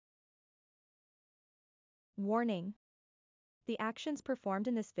Warning: the actions performed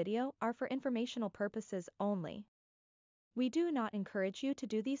in this video are for informational purposes only. We do not encourage you to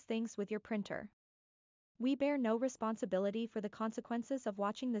do these things with your printer. We bear no responsibility for the consequences of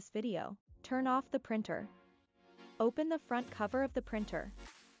watching this video. Turn off the printer. Open the front cover of the printer.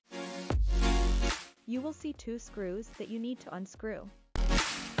 You will see 2 screws that you need to unscrew.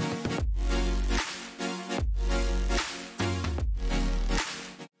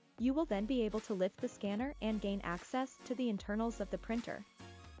 You will then be able to lift the scanner and gain access to the internals of the printer.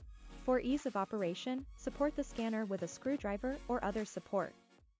 For ease of operation, support the scanner with a screwdriver or other support.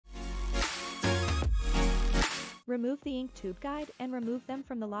 Remove the ink tube guide and remove them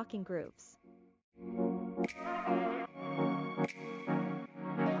from the locking grooves.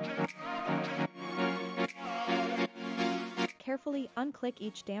 Carefully unclick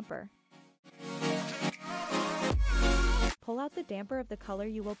each damper. Pull out the damper of the color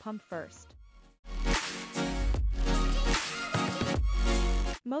you will pump first.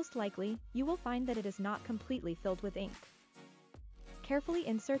 Most likely, you will find that it is not completely filled with ink. Carefully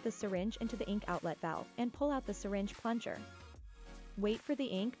insert the syringe into the ink outlet valve and pull out the syringe plunger. Wait for the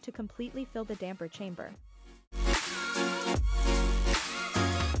ink to completely fill the damper chamber.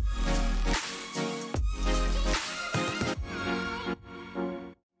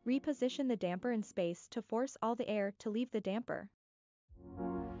 Reposition the damper in space to force all the air to leave the damper.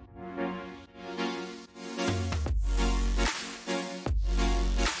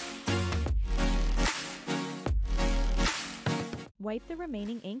 Wipe the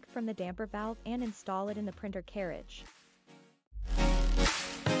remaining ink from the damper valve and install it in the printer carriage.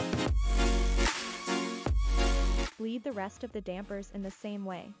 Bleed the rest of the dampers in the same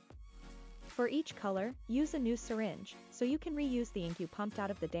way. For each color, use a new syringe, so you can reuse the ink you pumped out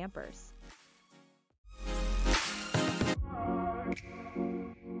of the dampers.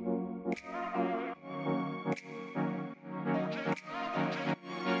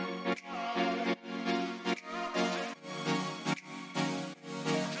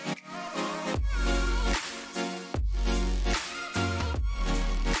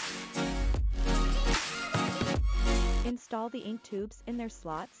 Install the ink tubes in their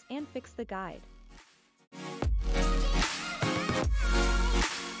slots and fix the guide.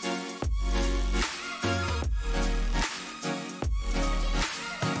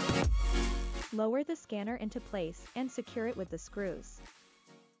 Lower the scanner into place and secure it with the screws.